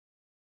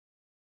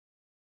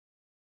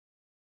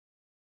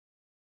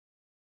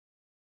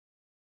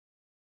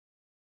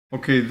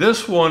Okay,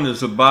 this one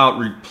is about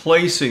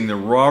replacing the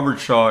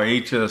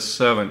Robertshaw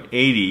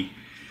HS780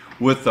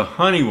 with the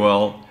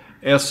Honeywell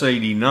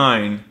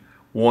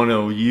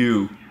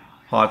S8610U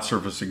hot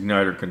surface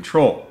igniter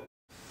control.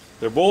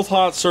 They're both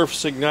hot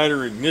surface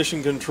igniter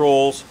ignition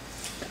controls.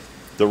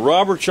 The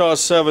Robertshaw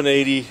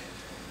 780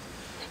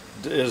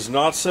 is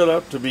not set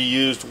up to be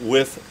used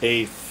with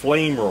a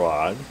flame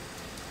rod.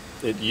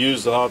 It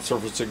used the hot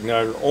surface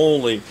igniter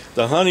only.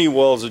 The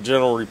Honeywell is a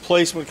general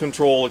replacement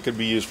control. It could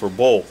be used for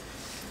both.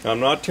 Now, I'm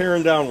not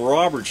tearing down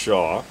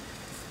Robertshaw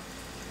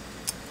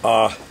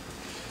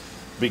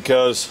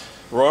because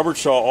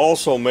Robertshaw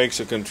also makes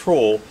a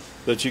control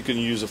that you can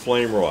use a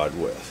flame rod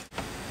with.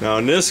 Now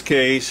in this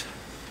case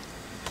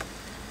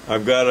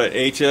I've got a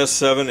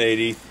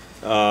HS780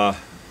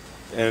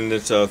 and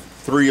it's a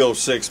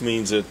 306,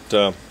 means it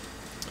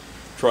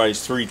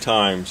tries 3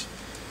 times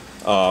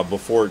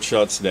before it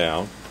shuts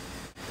down.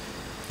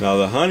 Now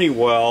the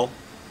Honeywell,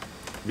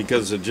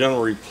 because it's a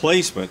general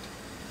replacement,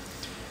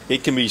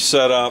 it can be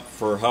set up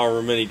for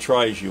however many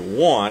tries you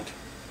want,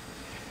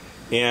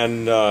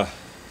 and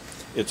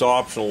it's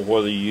optional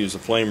whether you use a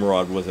flame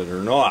rod with it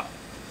or not.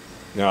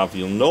 Now if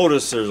you'll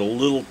notice, there's a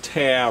little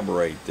tab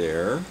right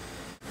there,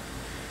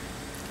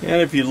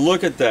 and if you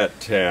look at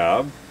that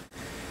tab,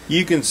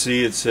 you can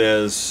see it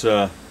says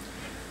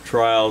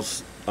trial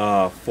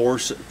 4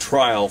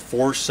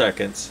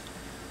 seconds.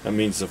 That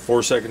means the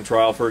 4-second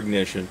trial for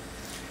ignition,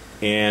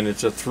 and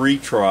it's a 3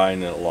 try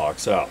and then it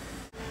locks out.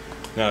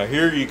 Now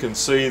here you can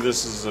see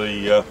this is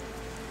a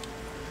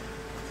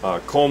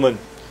Coleman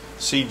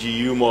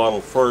CGU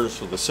model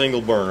furnace with a single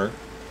burner.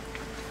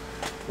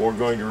 We're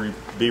going to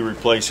be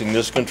replacing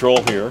this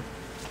control here,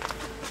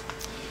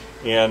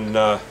 and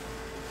I'm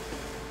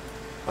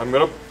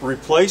going to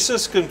replace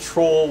this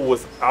control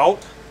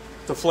without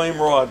the flame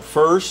rod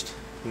first,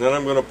 and then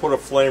I'm going to put a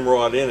flame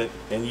rod in it,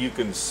 and you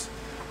can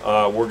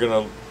we're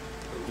going to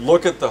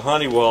look at the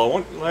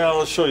Honeywell. Well,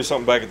 let's show you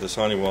something back at this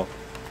Honeywell.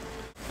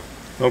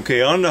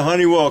 Okay, on the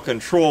Honeywell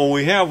control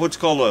we have what's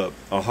called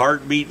a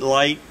heartbeat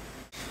light.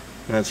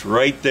 That's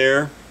right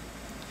there.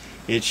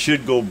 It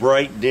should go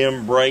bright,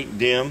 dim, bright,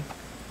 dim.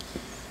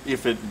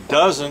 If it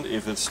doesn't,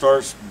 if it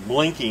starts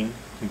blinking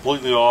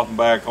completely off and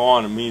back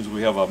on, it means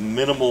we have a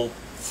minimal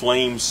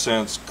flame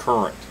sense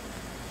current.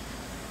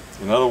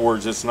 In other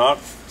words, it's not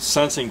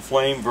sensing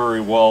flame very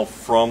well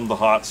from the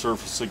hot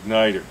surface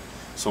igniter.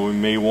 So we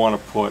may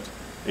want to put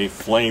a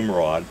flame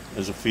rod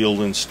as a field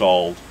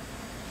installed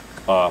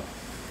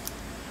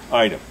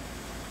item.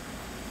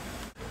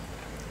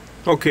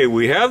 Okay,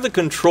 we have the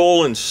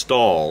control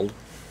installed,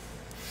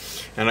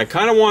 and I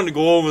kind of wanted to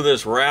go over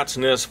this rat's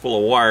nest full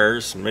of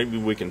wires, and maybe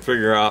we can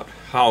figure out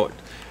how it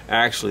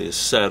actually is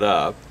set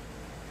up.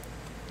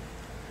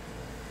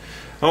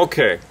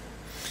 Okay,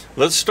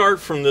 let's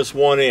start from this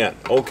one end.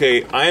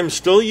 Okay, I am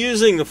still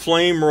using the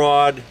flame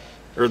rod,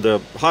 or the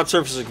hot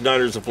surface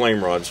igniter as a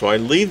flame rod, so I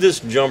leave this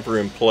jumper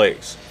in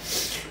place.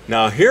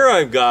 Now here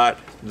I've got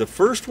the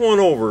first one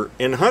over,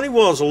 and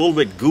Honeywell is a little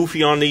bit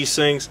goofy on these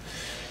things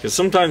because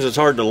sometimes it's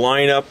hard to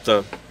line up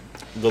the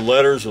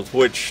letters with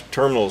which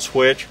terminal is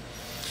which,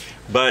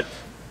 but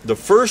the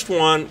first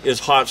one is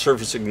hot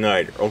surface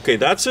igniter. Okay,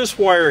 that's this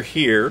wire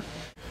here.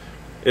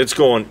 It's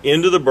going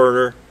into the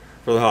burner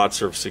for the hot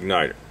surface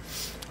igniter.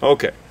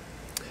 Okay,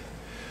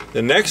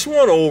 the next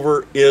one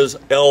over is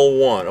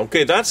L1.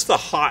 Okay, that's the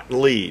hot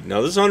lead.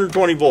 Now this is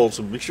 120 volts,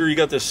 so be sure you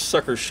got this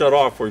sucker shut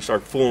off before you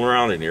start fooling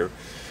around in here.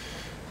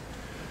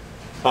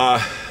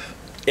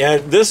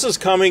 And this is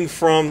coming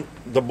from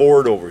the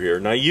board over here.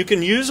 Now you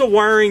can use a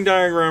wiring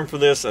diagram for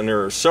this, and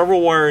there are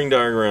several wiring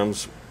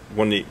diagrams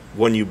when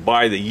you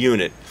buy the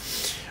unit,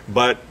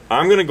 but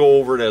I'm going to go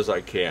over it as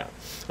I can.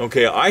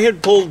 Okay, I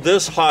had pulled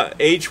this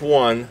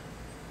H1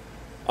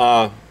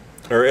 or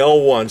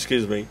L1,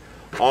 excuse me,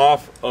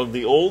 off of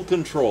the old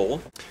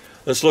control.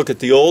 Let's look at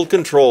the old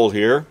control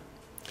here,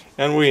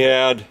 and we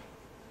had,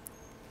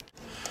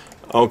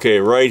 okay,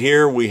 right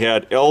here we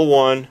had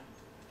L1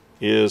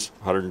 is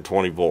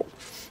 120 volt.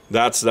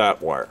 That's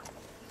that wire.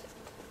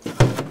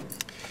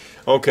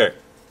 Okay,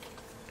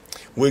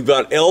 we've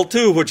got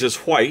L2, which is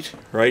white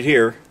right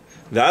here.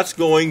 That's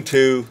going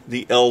to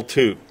the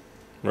L2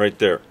 right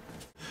there.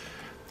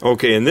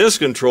 Okay, and this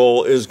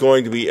control is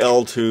going to be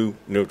L2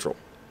 neutral,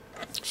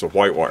 so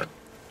white wire.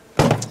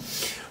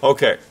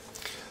 Okay,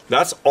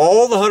 that's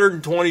all the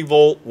 120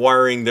 volt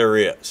wiring there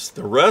is.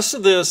 The rest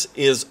of this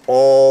is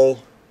all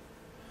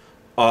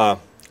low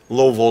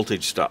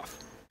voltage stuff.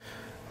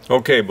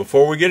 Okay,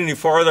 before we get any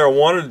farther, I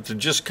wanted to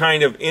just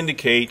kind of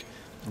indicate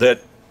that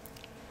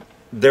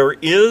there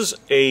is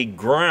a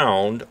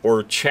ground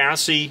or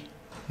chassis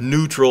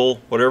neutral,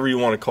 whatever you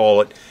want to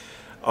call it.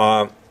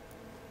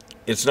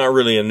 It's not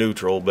really a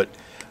neutral, but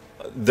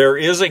there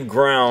is a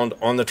ground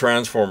on the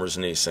transformers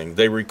in these things.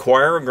 They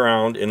require a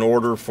ground in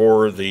order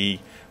for the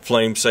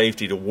flame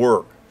safety to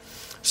work.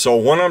 So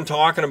when I'm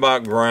talking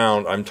about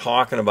ground, I'm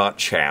talking about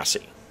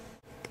chassis.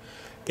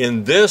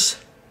 In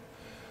this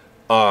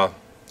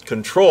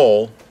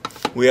control,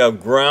 We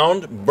have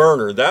ground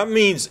burner. That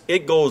means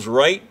it goes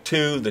right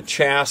to the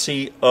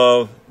chassis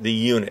of the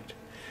unit.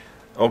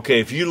 Okay,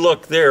 if you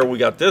look there, we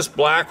got this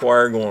black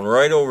wire going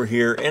right over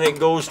here, and it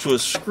goes to a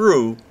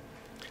screw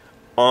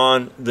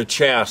on the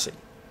chassis.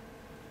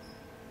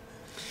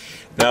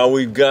 Now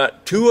we've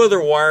got two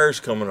other wires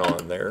coming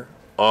on there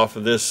off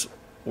of this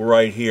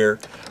right here.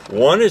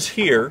 One is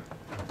here.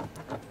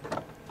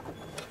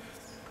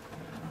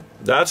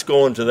 That's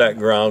going to that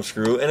ground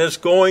screw, and it's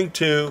going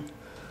to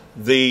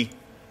the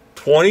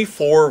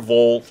 24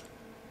 volt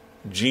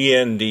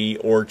GND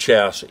or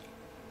chassis.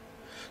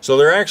 So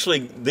they're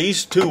actually,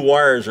 these two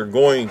wires are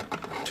going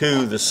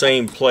to the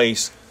same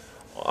place,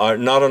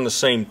 not on the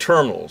same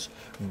terminals,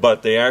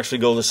 but they actually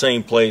go the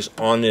same place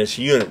on this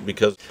unit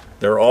because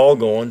they're all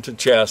going to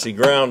chassis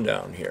ground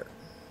down here.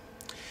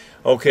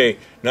 Okay,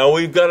 now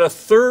we've got a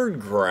third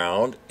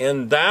ground,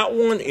 and that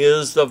one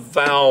is the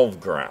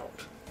valve ground.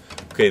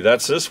 Okay,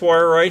 that's this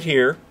wire right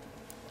here.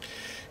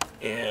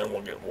 And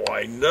we'll get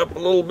widened up a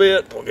little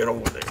bit. We'll get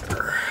over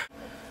there.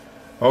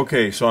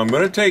 Okay, so I'm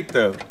going to take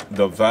the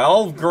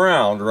valve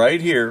ground right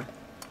here,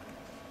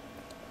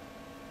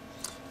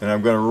 and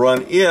I'm going to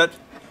run it,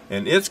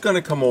 and it's going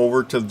to come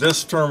over to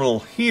this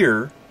terminal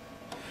here,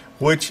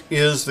 which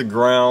is the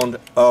ground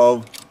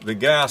of the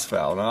gas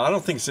valve. Now, I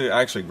don't think it's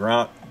actually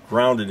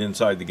grounded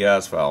inside the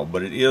gas valve,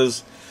 but it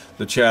is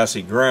the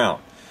chassis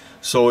ground.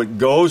 So it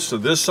goes to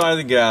this side of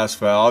the gas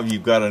valve.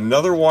 You've got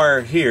another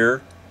wire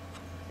here,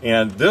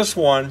 and this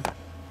one,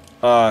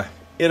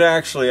 it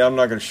actually, I'm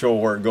not going to show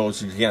where it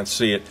goes, you can't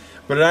see it,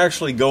 but it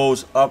actually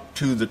goes up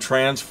to the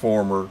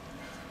transformer,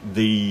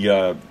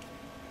 the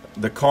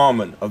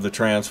common of the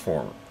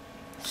transformer.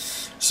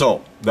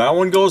 So that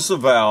one goes to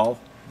the valve.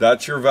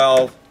 That's your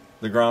valve,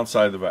 the ground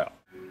side of the valve.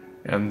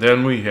 And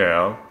then we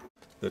have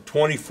the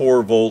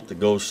 24 volt that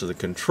goes to the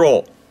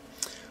control.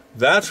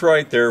 That's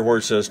right there where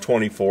it says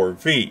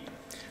 24V.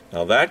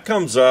 Now that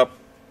comes up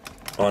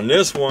on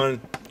this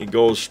one, it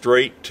goes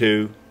straight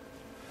to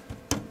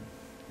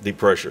the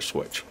pressure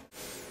switch.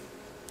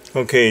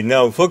 Okay,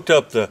 now we've hooked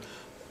up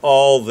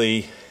all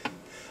these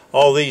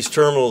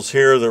terminals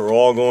here that are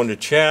all going to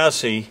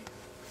chassis,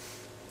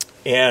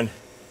 and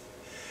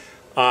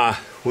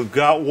we've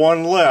got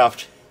one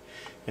left,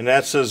 and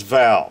that says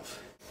valve.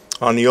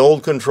 On the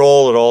old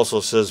control, it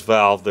also says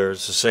valve there.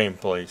 It's the same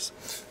place.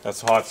 That's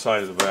the hot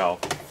side of the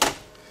valve.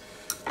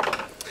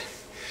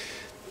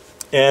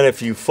 And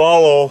if you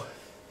follow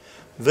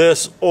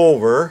this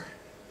over,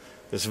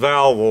 this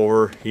valve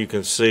over, you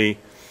can see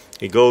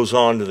it goes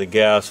on to the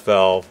gas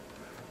valve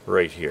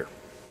right here.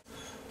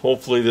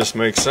 Hopefully this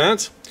makes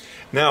sense.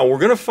 Now we're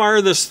going to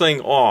fire this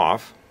thing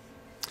off,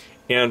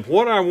 and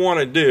what I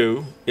want to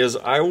do is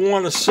I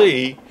want to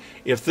see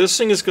if this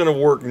thing is going to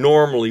work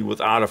normally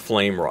without a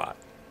flame rod.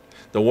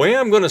 The way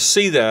I'm going to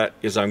see that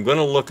is I'm going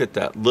to look at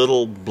that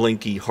little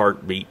blinky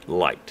heartbeat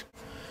light.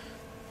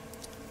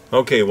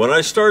 Okay, when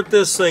I start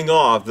this thing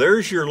off,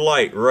 there's your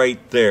light right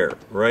there,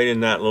 right in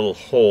that little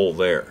hole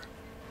there.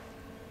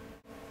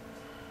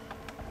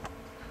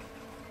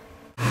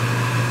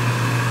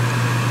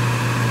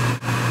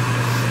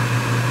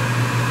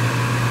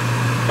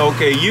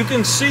 Okay, you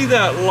can see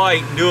that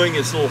light doing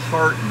its little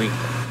heartbeat.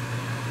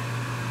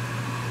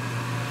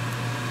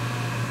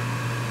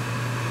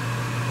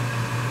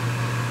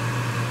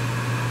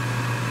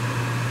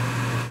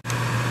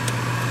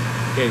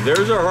 Okay,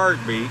 there's our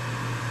heartbeat.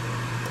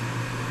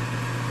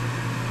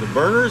 The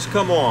burners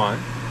come on.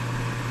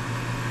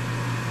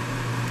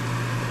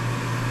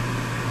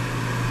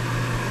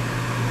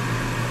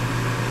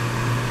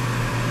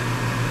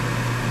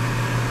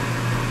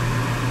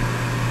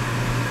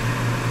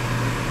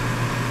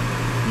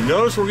 You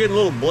notice we're getting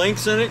little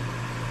blinks in it?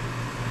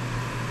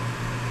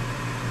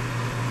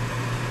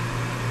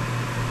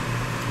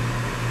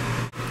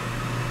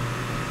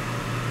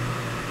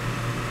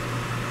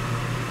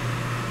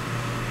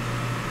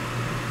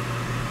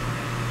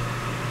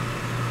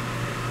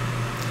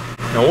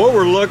 Now what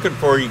we're looking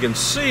for, you can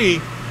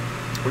see,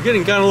 we're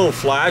getting kind of little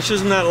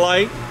flashes in that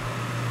light.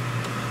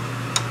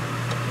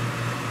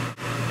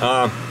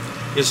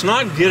 It's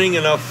not getting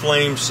enough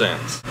flame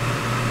sense.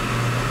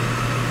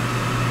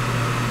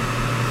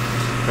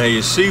 Now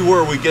you see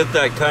where we get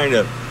that kind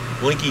of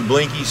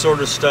blinky sort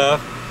of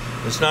stuff?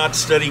 It's not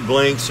steady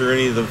blinks or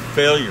any of the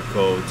failure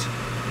codes.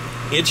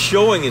 It's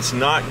showing it's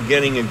not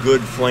getting a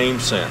good flame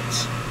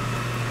sense.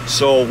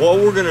 So what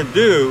we're going to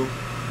do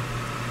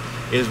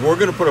is we're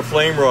going to put a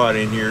flame rod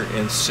in here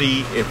and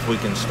see if we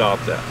can stop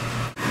that.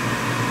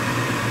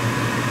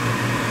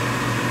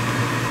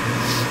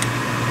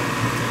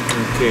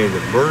 Okay,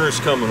 the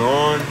burner's coming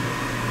on.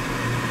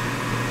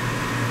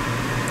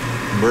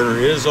 The burner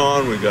is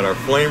on. We've got our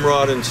flame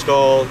rod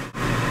installed.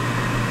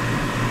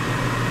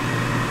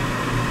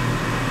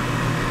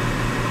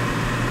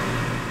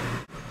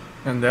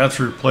 And that's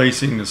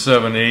replacing the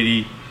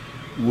 780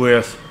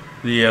 with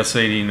the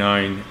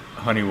S89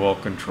 Honeywell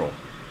control.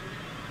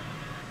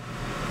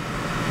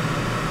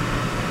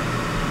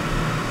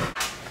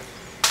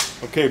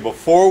 Okay,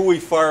 before we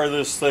fire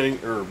this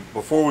thing, or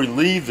before we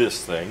leave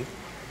this thing,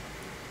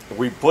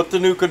 we put the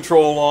new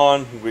control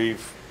on,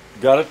 we've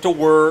got it to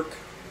work.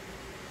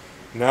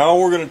 Now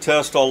we're going to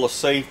test all the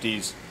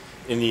safeties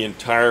in the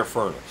entire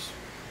furnace.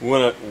 We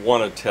want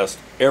to test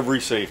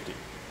every safety.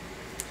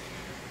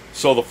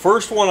 So the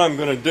first one I'm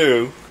going to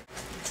do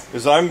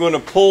is I'm going to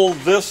pull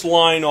this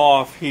line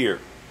off here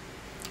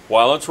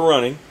while it's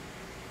running.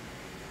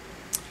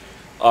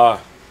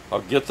 I'll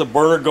get the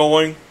burner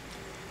going,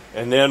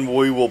 and then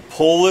we will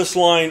pull this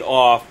line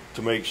off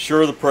to make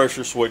sure the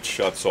pressure switch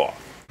shuts off.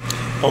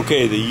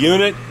 Okay, the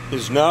unit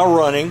is now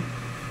running,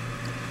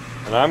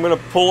 and I'm going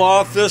to pull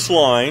off this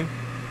line.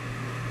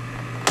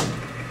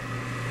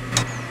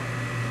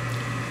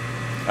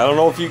 I don't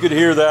know if you could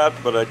hear that,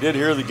 but I did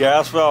hear the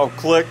gas valve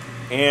click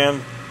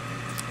and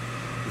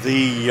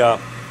the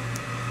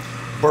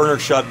burner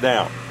shut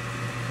down.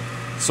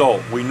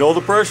 So we know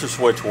the pressure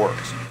switch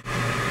works.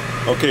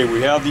 Okay,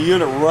 we have the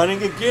unit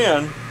running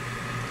again.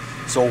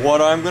 So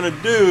what I'm going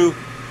to do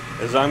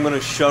is I'm going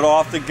to shut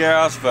off the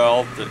gas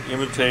valve to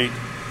imitate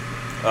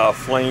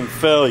flame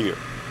failure.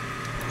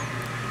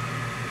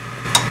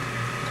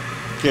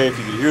 Okay, if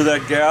you can hear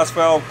that gas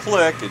valve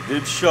click, it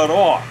did shut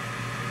off.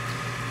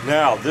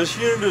 Now, this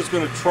unit is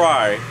going to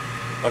try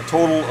a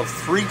total of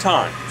 3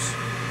 times.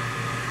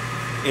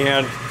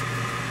 And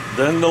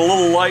then the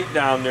little light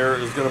down there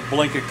is going to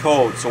blink a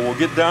code. So we'll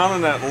get down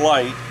on that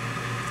light,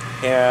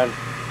 and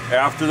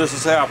after this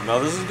has happened. Now,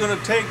 this is going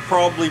to take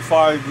probably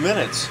 5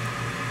 minutes.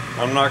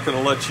 I'm not going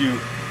to let you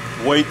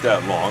wait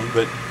that long,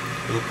 but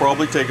it'll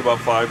probably take about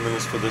 5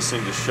 minutes for this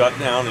thing to shut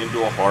down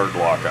into a hard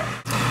lockout.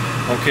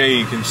 Okay,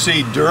 you can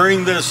see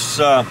during this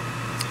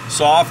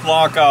soft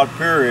lockout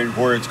period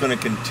where it's going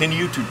to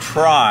continue to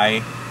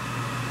try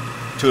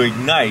to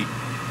ignite,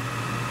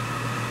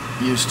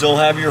 you still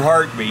have your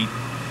heartbeat,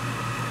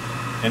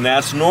 and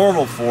that's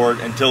normal for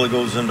it until it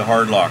goes into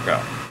hard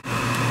lockout.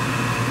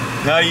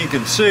 Now you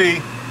can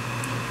see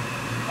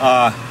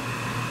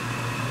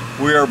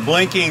we are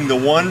blinking the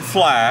one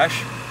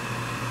flash,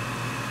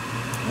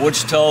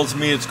 which tells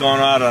me it's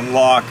gone out on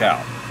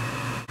lockout.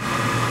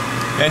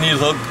 And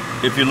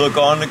if you look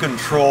on the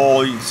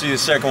control, you can see the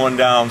second one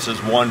down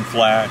says one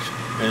flash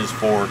is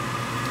for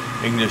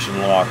ignition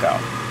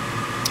lockout.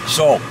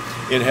 So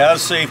it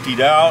has safetied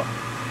out.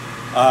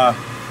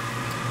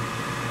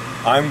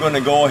 I'm going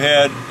to go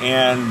ahead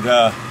and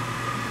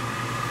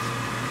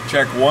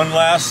check one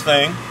last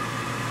thing,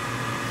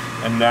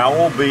 and now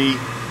will be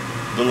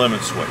the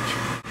limit switch.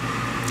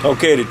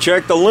 Okay, to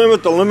check the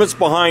limit's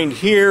behind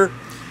here.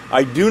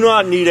 I do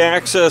not need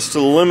access to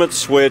the limit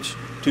switch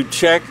to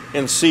check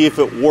and see if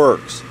it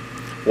works.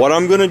 What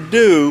I'm going to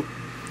do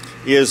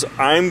is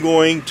I'm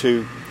going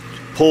to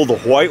pull the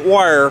white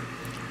wire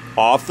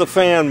off the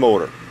fan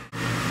motor.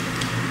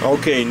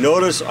 Okay,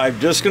 notice I've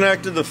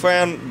disconnected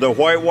the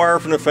white wire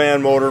from the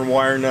fan motor and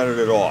wire nutted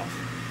it off.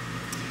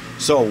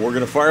 So we're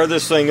going to fire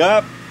this thing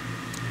up.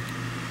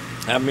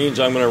 That means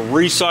I'm going to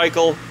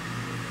recycle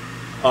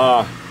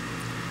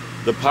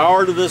the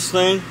power to this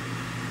thing,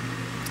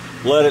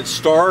 let it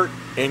start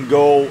and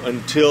go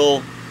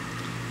until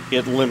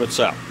it limits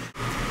out.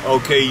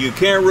 Okay, you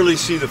can't really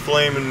see the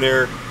flame in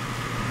there,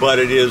 but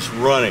it is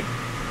running.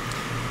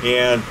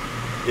 And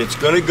it's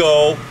going to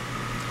go,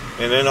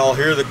 and then I'll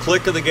hear the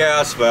click of the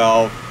gas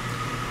valve,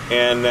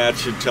 and that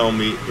should tell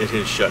me it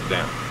has shut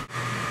down.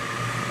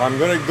 I'm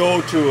going to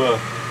go to a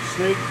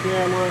snake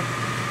camera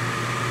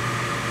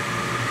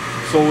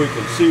so we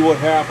can see what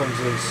happens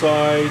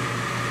inside.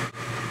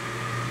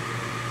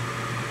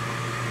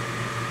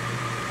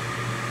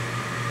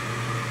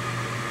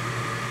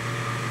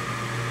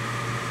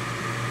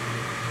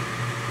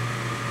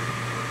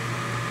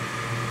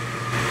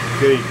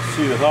 Okay, you can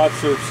see the hot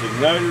surface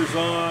igniter's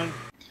on.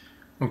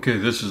 Okay,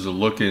 this is a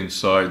look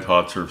inside. The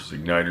hot surface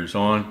igniter's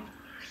on,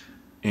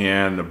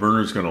 and the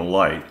burner's going to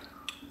light.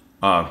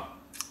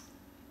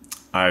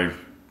 I've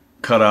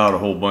cut out a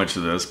whole bunch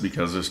of this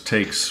because this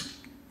takes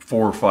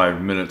 4 or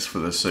 5 minutes for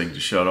this thing to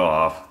shut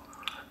off,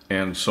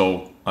 and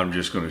so I'm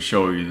just going to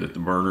show you that the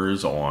burner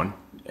is on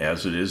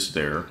as it is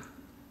there,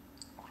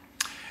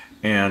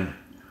 and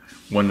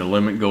when the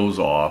limit goes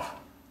off,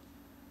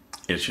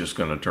 it's just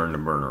going to turn the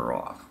burner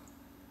off.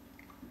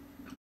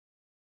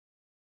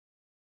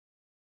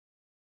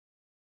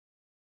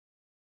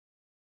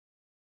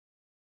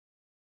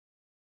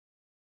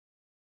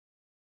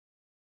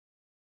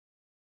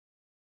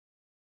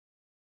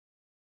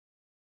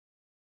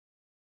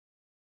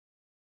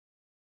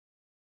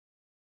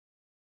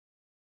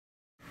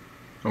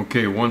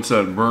 Okay, once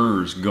that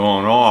burner is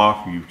gone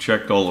off, you've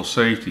checked all the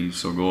safety,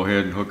 so go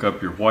ahead and hook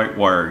up your white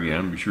wire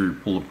again. Be sure you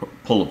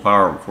pull the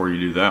power before you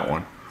do that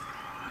one.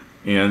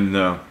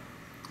 And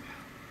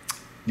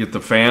get the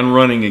fan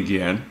running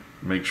again.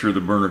 Make sure the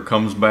burner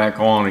comes back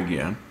on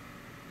again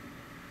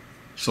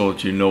so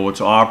that you know it's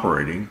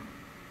operating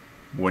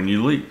when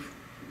you leave.